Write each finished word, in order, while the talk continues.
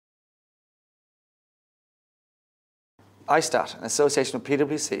ISTAT, an association with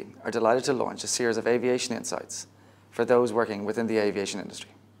PwC, are delighted to launch a series of aviation insights for those working within the aviation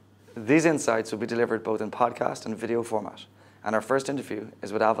industry. These insights will be delivered both in podcast and video format, and our first interview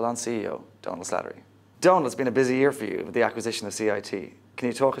is with Avolon CEO Domhnal Slattery. Domhnal, it's been a busy year for you with the acquisition of CIT. Can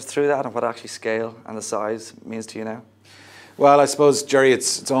you talk us through that and what actually scale and the size means to you now? Well, I suppose, Jerry,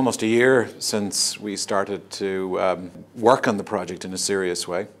 it's almost a year since we started to work on the project in a serious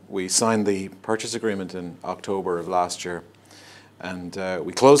way. We signed the purchase agreement in October of last year, and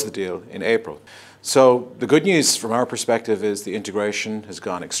we closed the deal in April. So the good news from our perspective is the integration has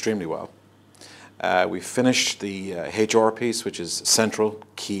gone extremely well. We finished the HR piece, which is central,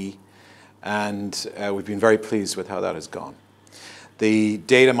 key, and we've been very pleased with how that has gone. The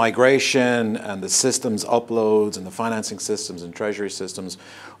data migration and the systems uploads and the financing systems and treasury systems,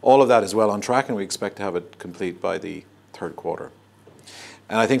 all of that is well on track, and we expect to have it complete by the third quarter.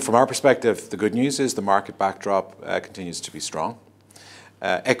 And I think from our perspective, the good news is the market backdrop continues to be strong.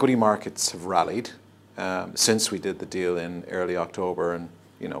 Equity markets have rallied since we did the deal in early October, and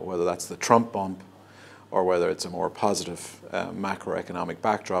whether that's the Trump bump or whether it's a more positive macroeconomic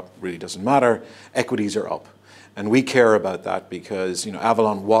backdrop really doesn't matter. Equities are up. And we care about that because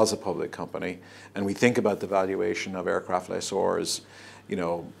Avolon was a public company, and we think about the valuation of aircraft lessors,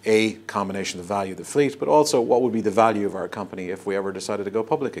 a combination of the value of the fleet, but also what would be the value of our company if we ever decided to go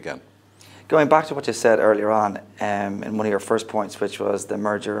public again. Going back to what you said earlier on in one of your first points, which was the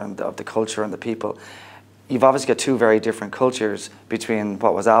merger and of the culture and the people, you've obviously got two very different cultures between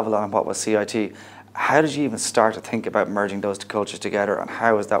what was Avolon and what was CIT. How did you even start to think about merging those two cultures together, and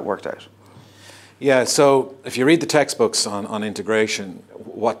how has that worked out? Yeah, so if you read the textbooks on integration,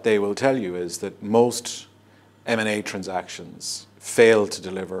 what they will tell you is that most M&A transactions fail to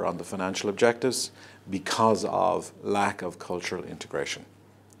deliver on the financial objectives because of lack of cultural integration.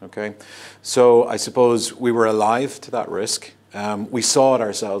 Okay, so I suppose we were alive to that risk. We saw it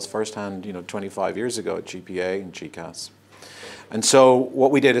ourselves firsthand, 25 years ago at GPA and GCAS. And so what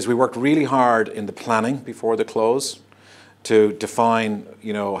we did is we worked really hard in the planning before the close to define,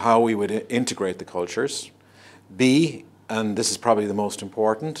 how we would integrate the cultures. B, and this is probably the most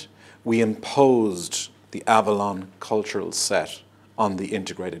important, we imposed the Avolon cultural set on the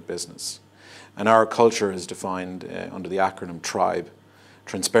integrated business. And our culture is defined under the acronym TRIBE: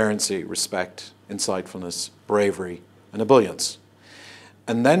 transparency, respect, insightfulness, bravery, and ebullience.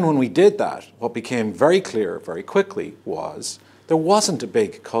 And then when we did that, what became very clear very quickly was there wasn't a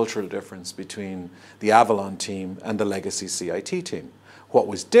big cultural difference between the Avolon team and the legacy CIT team. What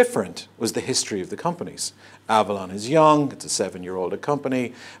was different was the history of the companies. Avolon is young, it's a 7-year-old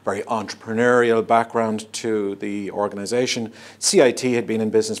company, very entrepreneurial background to the organization. CIT had been in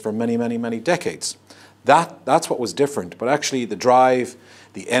business for many, many, many decades. That's what was different, but actually the drive,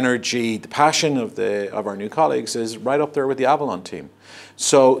 the energy, the passion of our new colleagues is right up there with the Avolon team.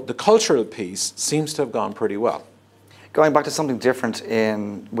 So the cultural piece seems to have gone pretty well. Going back to something different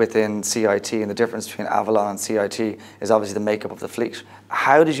within CIT, and the difference between Avolon and CIT is obviously the makeup of the fleet.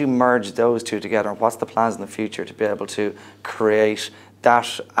 How did you merge those two together, and what's the plans in the future to be able to create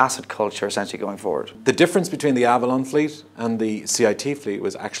that asset culture essentially going forward? The difference between the Avolon fleet and the CIT fleet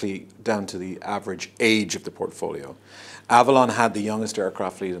was actually down to the average age of the portfolio. Avolon had the youngest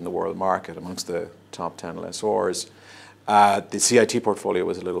aircraft fleet in the world market amongst the top 10 lessors. The CIT portfolio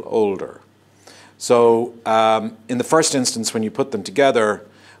was a little older. So in the first instance, when you put them together,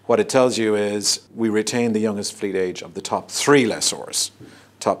 what it tells you is we retain the youngest fleet age of the top 3 lessors,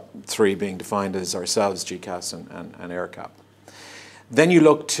 top 3 being defined as ourselves, GCAS and AerCap. Then you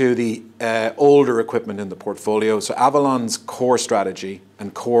look to the older equipment in the portfolio. So Avolon's core strategy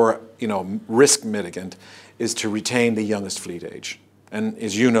and core risk mitigant is to retain the youngest fleet age. And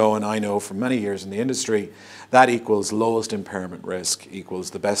as you know, and I know from many years in the industry, that equals lowest impairment risk,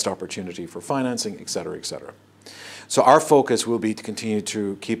 equals the best opportunity for financing, et cetera, et cetera. So our focus will be to continue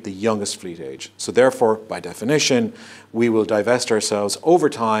to keep the youngest fleet age. So therefore, by definition, we will divest ourselves over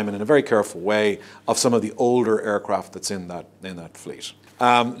time and in a very careful way of some of the older aircraft that's in that fleet.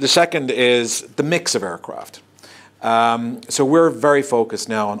 The second is the mix of aircraft. So we're very focused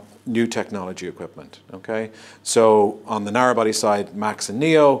now on new technology equipment, okay? So on the narrow-body side, MAX and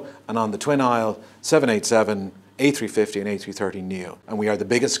NEO, and on the twin-aisle, 787, A350 and A330neo. And we are the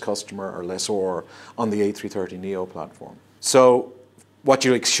biggest customer or lessor on the A330neo platform. So what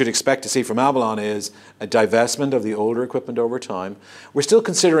you should expect to see from Avolon is a divestment of the older equipment over time. We're still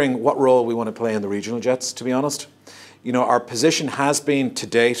considering what role we want to play in the regional jets, to be honest. Our position has been to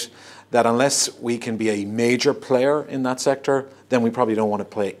date that unless we can be a major player in that sector, then we probably don't want to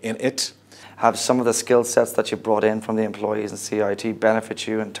play in it. Have some of the skill sets that you brought in from the employees in CIT benefit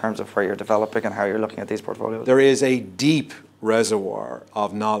you in terms of where you're developing and how you're looking at these portfolios? There is a deep reservoir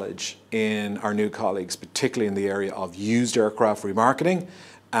of knowledge in our new colleagues, particularly in the area of used aircraft remarketing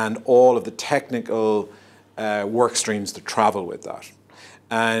and all of the technical work streams that travel with that.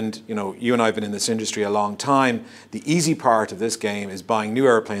 And you and I have been in this industry a long time. The easy part of this game is buying new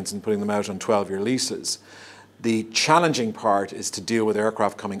airplanes and putting them out on 12-year leases. The challenging part is to deal with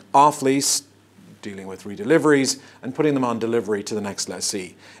aircraft coming off lease, dealing with redeliveries, and putting them on delivery to the next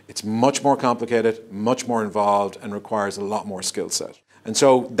lessee. It's much more complicated, much more involved, and requires a lot more skill set. And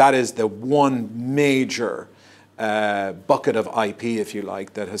so that is the one major bucket of IP, if you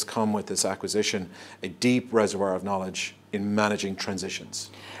like, that has come with this acquisition, a deep reservoir of knowledge in managing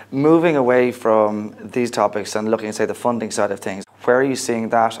transitions. Moving away from these topics and looking at, say, the funding side of things, where are you seeing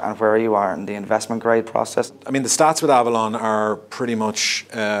that and where you are in the investment grade process? I mean, the stats with Avolon are pretty much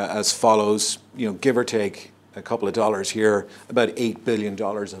as follows, give or take a couple of dollars here, about $8 billion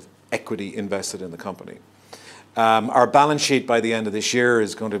of equity invested in the company. Our balance sheet by the end of this year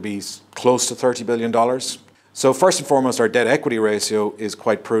is going to be close to $30 billion. So first and foremost, our debt equity ratio is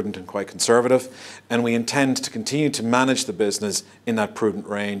quite prudent and quite conservative, and we intend to continue to manage the business in that prudent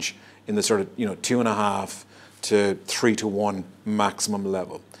range in the sort of 2.5 to 3 to 1 maximum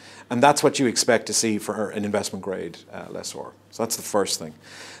level. And that's what you expect to see for an investment grade lessor. So that's the first thing.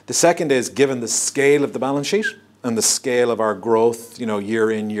 The second is, given the scale of the balance sheet and the scale of our growth,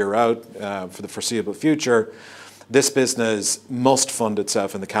 year in, year out for the foreseeable future, this business must fund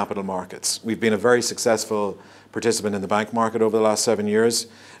itself in the capital markets. We've been a very successful participant in the bank market over the last 7 years.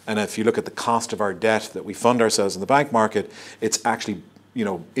 And if you look at the cost of our debt that we fund ourselves in the bank market, it's actually,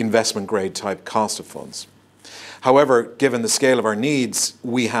 investment grade type cost of funds. However, given the scale of our needs,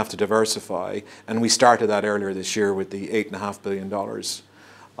 we have to diversify. And we started that earlier this year with the $8.5 billion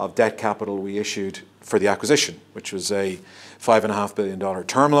of debt capital we issued for the acquisition, which was a $5.5 billion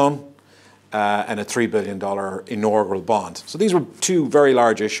term loan, and a $3 billion inaugural bond. So these were two very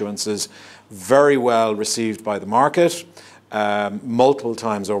large issuances, very well received by the market, multiple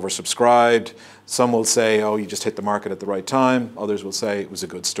times oversubscribed. Some will say, oh, you just hit the market at the right time. Others will say it was a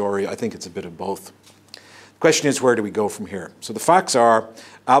good story. I think it's a bit of both. The question is, where do we go from here? So the facts are,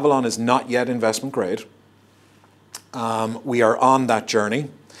 Avolon is not yet investment grade. We are on that journey.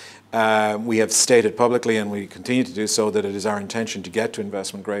 We have stated publicly, and we continue to do so, that it is our intention to get to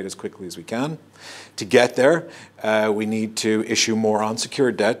investment grade as quickly as we can. To get there, we need to issue more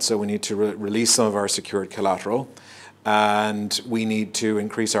unsecured debt, so we need to release some of our secured collateral. And we need to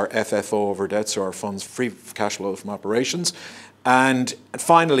increase our FFO over debt, so our funds free cash flow from operations. And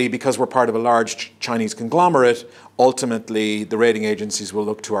finally, because we're part of a large Chinese conglomerate, ultimately the rating agencies will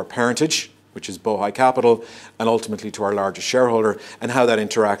look to our parentage, which is Bohai Capital, and ultimately to our largest shareholder, and how that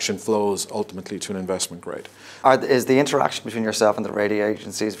interaction flows ultimately to an investment grade. Is the interaction between yourself and the rating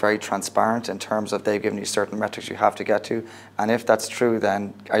agencies very transparent in terms of they've given you certain metrics you have to get to? And if that's true,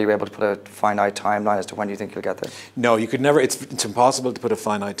 then are you able to put a finite timeline as to when you think you'll get there? No, you could never. It's impossible to put a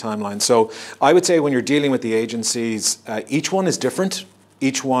finite timeline. So I would say when you're dealing with the agencies, each one is different.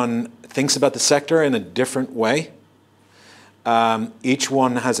 Each one thinks about the sector in a different way. Each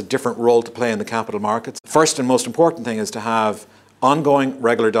one has a different role to play in the capital markets. First and most important thing is to have ongoing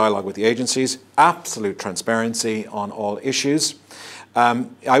regular dialogue with the agencies, absolute transparency on all issues.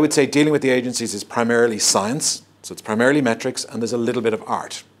 I would say dealing with the agencies is primarily science, so it's primarily metrics, and there's a little bit of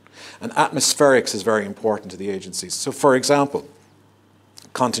art. And atmospherics is very important to the agencies. So for example,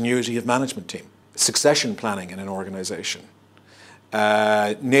 continuity of management team, succession planning in an organization,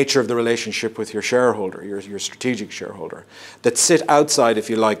 nature of the relationship with your shareholder, your strategic shareholder, that sit outside, if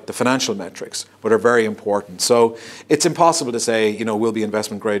you like, the financial metrics, but are very important. So it's impossible to say, we'll be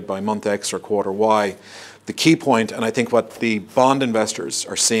investment grade by month X or quarter Y. The key point, and I think what the bond investors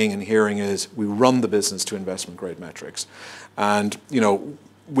are seeing and hearing, is we run the business to investment grade metrics. And,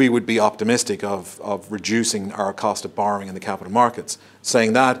 we would be optimistic of reducing our cost of borrowing in the capital markets.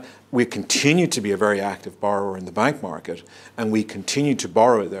 Saying that, we continue to be a very active borrower in the bank market, and we continue to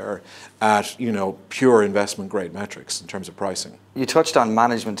borrow there at pure investment grade metrics in terms of pricing. You touched on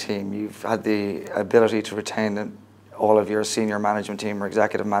management team. You've had the ability to retain all of your senior management team or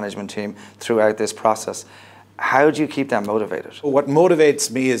executive management team throughout this process. How do you keep them motivated? What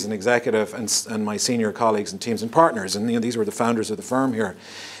motivates me as an executive and my senior colleagues and teams and partners, and these were the founders of the firm here,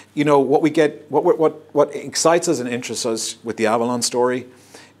 what excites us and interests us with the Avolon story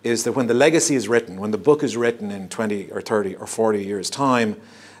is that when the legacy is written, when the book is written in 20 or 30 or 40 years' time,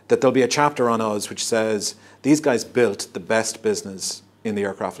 that there'll be a chapter on us which says, these guys built the best business in the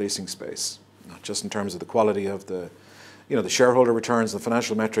aircraft leasing space, not just in terms of the quality of the the shareholder returns, the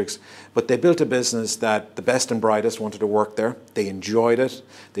financial metrics, but they built a business that the best and brightest wanted to work there. They enjoyed it.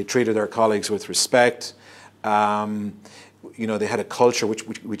 They treated their colleagues with respect. They had a culture which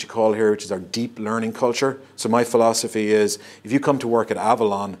you call here, which is our deep learning culture. So my philosophy is, if you come to work at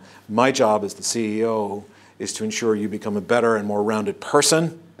Avolon, my job as the CEO is to ensure you become a better and more rounded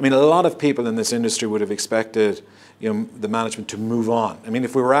person. I mean, a lot of people in this industry would have expected the management to move on. I mean,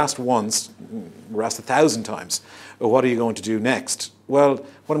 if we were asked once, we're asked 1,000 times, what are you going to do next? Well,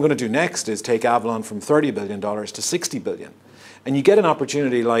 what I'm going to do next is take Avolon from $30 billion to $60 billion. And you get an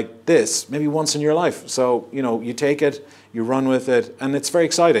opportunity like this maybe once in your life. So, you take it, you run with it, and it's very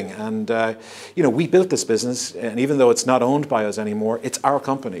exciting. And, we built this business, and even though it's not owned by us anymore, it's our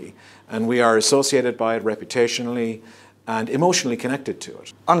company. And we are associated by it reputationally and emotionally connected to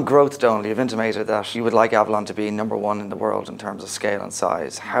it. On growth, Domhnal, you've intimated that you would like Avolon to be #1 in the world in terms of scale and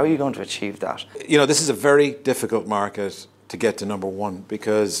size. How are you going to achieve that? This is a very difficult market to get to #1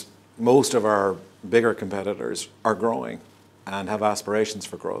 because most of our bigger competitors are growing and have aspirations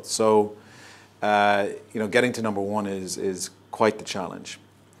for growth. So, getting to #1 is quite the challenge.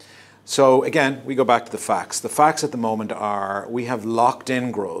 So again, we go back to the facts. The facts at the moment are we have locked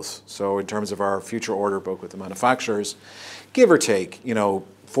in growth. So in terms of our future order book with the manufacturers, give or take,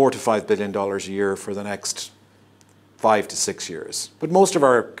 $4 to $5 billion a year for the next 5 to 6 years. But most of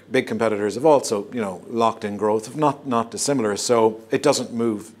our big competitors have also, locked in growth, not dissimilar. So it doesn't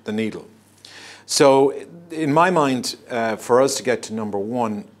move the needle. So in my mind, for us to get to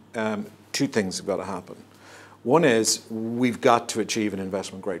 #1, two things have got to happen. One is we've got to achieve an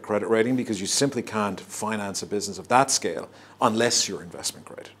investment grade credit rating because you simply can't finance a business of that scale unless you're investment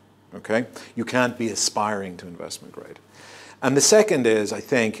grade. Okay? You can't be aspiring to investment grade. And the second is, I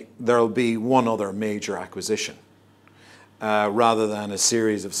think, there'll be one other major acquisition rather than a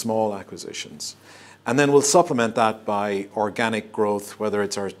series of small acquisitions. And then we'll supplement that by organic growth, whether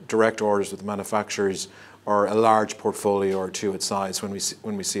it's our direct orders with manufacturers or a large portfolio or two at size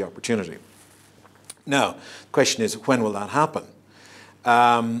when we see opportunity. Now, the question is, when will that happen?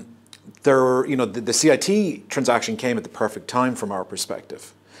 The CIT transaction came at the perfect time from our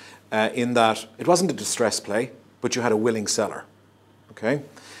perspective, in that it wasn't a distressed play, but you had a willing seller. Okay,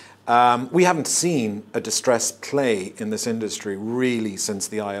 we haven't seen a distressed play in this industry really since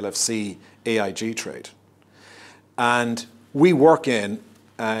the ILFC AIG trade, and we work in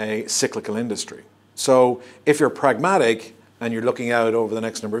a cyclical industry. So if you're pragmatic and you're looking out over the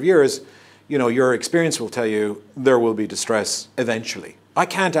next number of years, your experience will tell you there will be distress eventually. I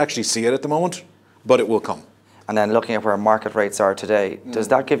can't actually see it at the moment, but it will come. And then looking at where market rates are today, does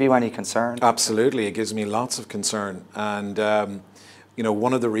that give you any concern? Absolutely, it gives me lots of concern. And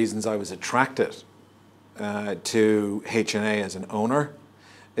one of the reasons I was attracted to H&A as an owner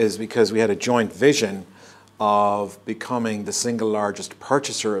is because we had a joint vision of becoming the single largest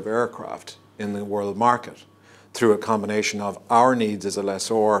purchaser of aircraft in the world market through a combination of our needs as a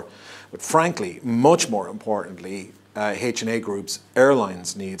lessor, but frankly, much more importantly, H&A Group's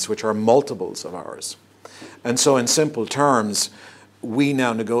airlines needs, which are multiples of ours. And so in simple terms, we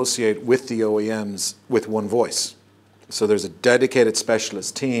now negotiate with the OEMs with one voice. So there's a dedicated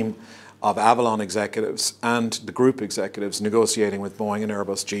specialist team of Avolon executives and the group executives negotiating with Boeing and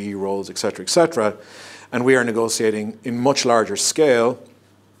Airbus, GE, Rolls, et cetera, and we are negotiating in much larger scale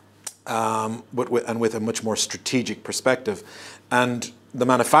and with a much more strategic perspective. And the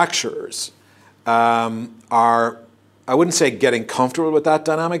manufacturers are, I wouldn't say getting comfortable with that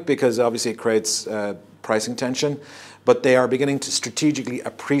dynamic because obviously it creates pricing tension, but they are beginning to strategically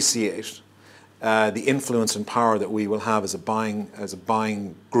appreciate the influence and power that we will have as a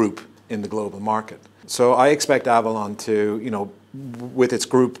buying group in the global market. So I expect Avolon to, with its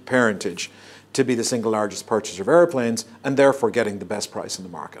group parentage, to be the single largest purchaser of airplanes and therefore getting the best price in the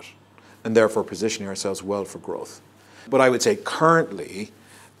market and therefore positioning ourselves well for growth. But I would say currently,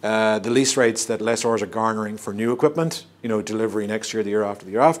 the lease rates that lessors are garnering for new equipment, delivery next year, the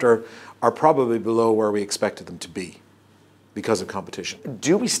year after, are probably below where we expected them to be because of competition.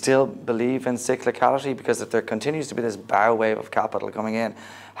 Do we still believe in cyclicality? Because if there continues to be this bow wave of capital coming in,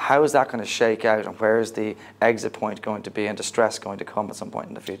 how is that going to shake out and where is the exit point going to be and distress going to come at some point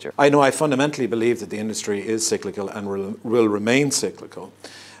in the future? I fundamentally believe that the industry is cyclical and will remain cyclical.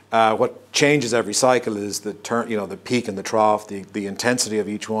 What changes every cycle is the peak and the trough, the intensity of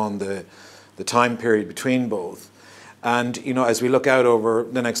each one, the time period between both. And as we look out over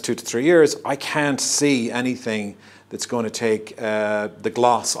the next 2 to 3 years, I can't see anything that's going to take the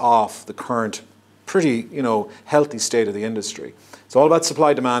gloss off the current pretty healthy state of the industry. It's all about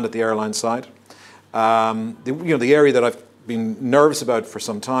supply demand at the airline side. The area that I've been nervous about for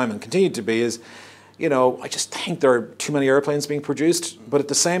some time and continue to be is, I just think there are too many airplanes being produced. But at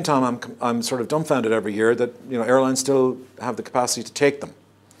the same time, I'm sort of dumbfounded every year that airlines still have the capacity to take them.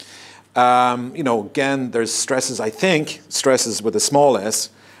 Again, there's stresses with a small s,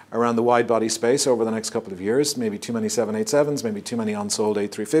 around the wide body space over the next couple of years. Maybe too many 787s, maybe too many unsold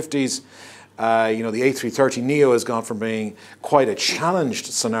A350s. The A330neo has gone from being quite a challenged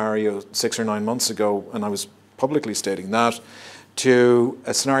scenario 6 or 9 months ago, and I was publicly stating that, to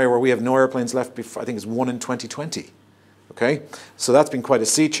a scenario where we have no airplanes left before, I think it's 1 in 2020. Okay, so that's been quite a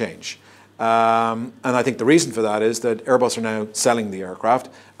sea change. And I think the reason for that is that Airbus are now selling the aircraft,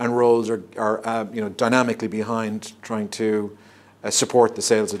 and Rolls are dynamically behind trying to support the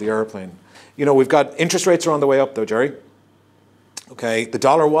sales of the airplane. We've got interest rates are on the way up though, Jerry. Okay, the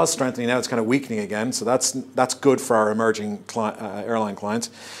dollar was strengthening, now it's kind of weakening again, so that's good for our emerging airline clients.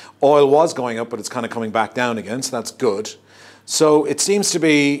 Oil was going up, but it's kind of coming back down again, so that's good. So it seems to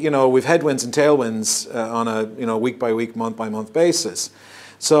be, we've headwinds and tailwinds on a week by week, month by month basis.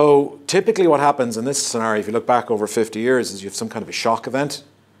 So typically what happens in this scenario, if you look back over 50 years, is you have some kind of a shock event,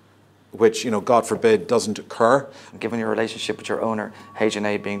 which, God forbid, doesn't occur. Given your relationship with your owner,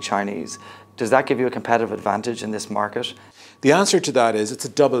 H&A being Chinese, does that give you a competitive advantage in this market? The answer to that is it's a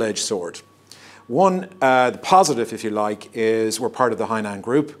double-edged sword. One, the positive, if you like, is we're part of the Hainan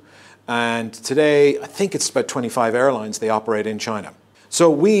Group. And today, I think it's about 25 airlines they operate in China. So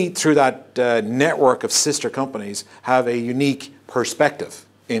we, through that network of sister companies, have a unique perspective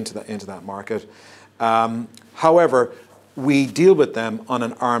into that market. However, we deal with them on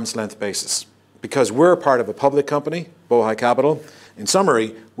an arm's length basis because we're part of a public company, Bohai Capital. In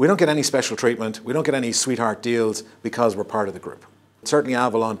summary, we don't get any special treatment, we don't get any sweetheart deals because we're part of the group. Certainly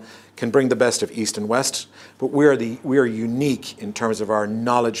Avolon can bring the best of East and West, but we are unique in terms of our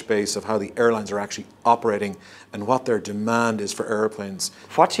knowledge base of how the airlines are actually operating and what their demand is for airplanes.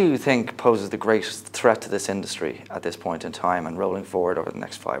 What do you think poses the greatest threat to this industry at this point in time and rolling forward over the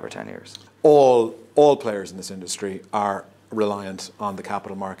next 5 or 10 years? All players in this industry are reliant on the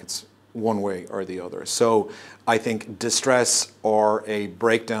capital markets one way or the other. So I think distress or a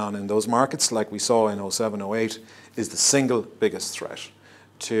breakdown in those markets like we saw in 07, 08 is the single biggest threat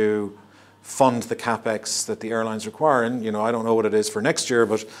to fund the capex that the airlines require. And I don't know what it is for next year,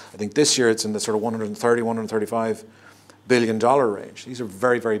 but I think this year it's in the sort of $130, $135 billion range. These are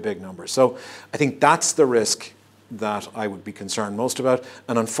very, very big numbers. So I think that's the risk that I would be concerned most about.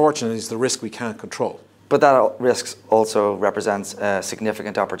 And unfortunately, it's the risk we can't control. But that risk also represents a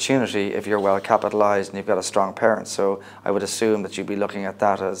significant opportunity if you're well capitalized and you've got a strong parent. So I would assume that you'd be looking at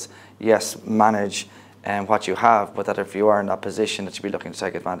that as, yes, manage what you have, but that if you are in that position, that you'd be looking to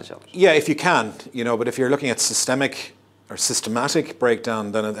take advantage of it. Yeah, if you can, but if you're looking at systemic or systematic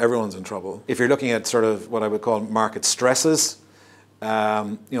breakdown, then everyone's in trouble. If you're looking at sort of what I would call market stresses, you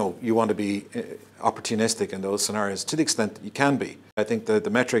want to be opportunistic in those scenarios to the extent that you can be. I think that the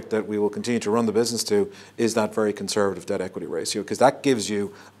metric that we will continue to run the business to is that very conservative debt equity ratio, because that gives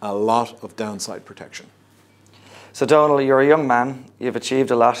you a lot of downside protection. So Domhnal, you're a young man, you've achieved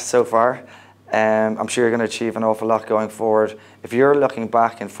a lot so far. I'm sure you're going to achieve an awful lot going forward. If you're looking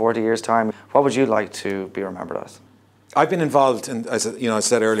back in 40 years' time, what would you like to be remembered as? I've been involved in, as I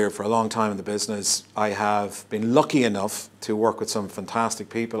said earlier, for a long time in the business. I have been lucky enough to work with some fantastic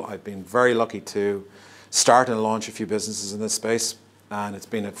people. I've been very lucky to start and launch a few businesses in this space, and it's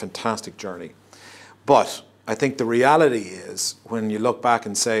been a fantastic journey. But I think the reality is, when you look back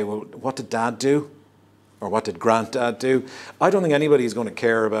and say, well, what did Dad do? Or what did Granddad do? I don't think anybody's going to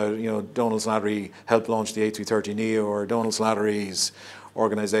care about, Domhnal Slattery helped launch the A330neo, or Domhnal Slattery's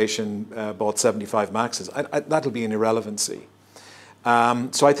organisation bought 75 Maxes. That'll be an irrelevancy.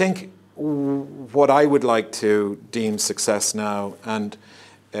 So I think what I would like to deem success now and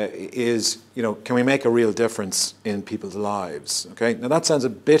is, can we make a real difference in people's lives? Okay, now that sounds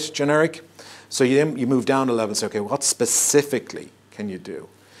a bit generic. So you move down a level and say, okay, what specifically can you do?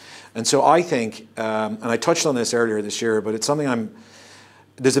 And so I think, and I touched on this earlier this year, but it's something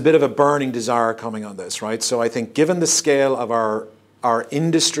there's a bit of a burning desire coming on this, right? So I think given the scale of our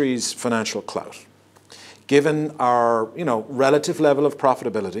industry's financial clout, given our relative level of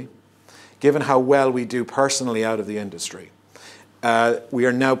profitability, given how well we do personally out of the industry, we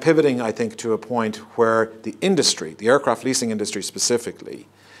are now pivoting, I think, to a point where the industry, the aircraft leasing industry specifically,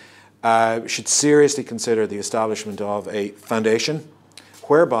 should seriously consider the establishment of a foundation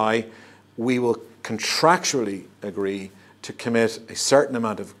whereby we will contractually agree to commit a certain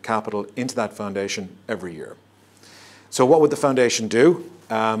amount of capital into that foundation every year. So what would the foundation do?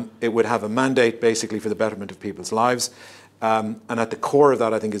 It would have a mandate basically for the betterment of people's lives. And at the core of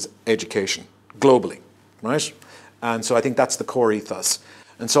that, I think, is education globally, right? And so I think that's the core ethos.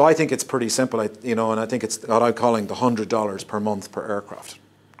 And so I think it's pretty simple, and I think it's what I'm calling the $100 per month per aircraft.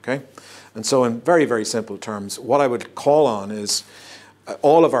 Okay? And so in very, very simple terms, what I would call on is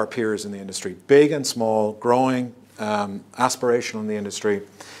all of our peers in the industry, big and small, growing, aspirational in the industry,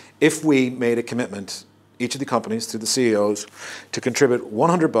 if we made a commitment, each of the companies, through the CEOs, to contribute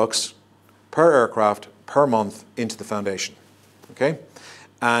 $100 per aircraft per month into the foundation. Okay?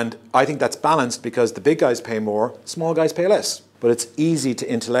 And I think that's balanced because the big guys pay more, small guys pay less. But it's easy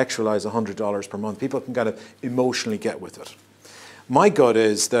to intellectualize $100 per month. People can kind of emotionally get with it. My gut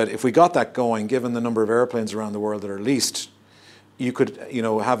is that if we got that going, given the number of airplanes around the world that are leased, you could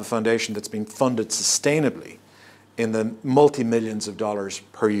have a foundation that's being funded sustainably in the multi-millions of dollars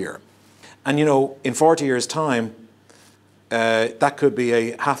per year. And in 40 years' time, that could be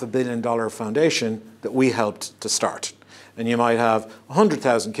a $500 million foundation that we helped to start. And you might have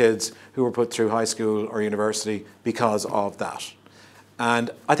 100,000 kids who were put through high school or university because of that.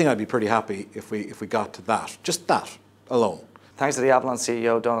 And I think I'd be pretty happy if we got to that, just that alone. Thanks to the Avolon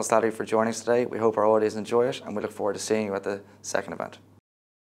CEO Domhnal Slattery for joining us today. We hope our audience enjoy it, and we look forward to seeing you at the second event.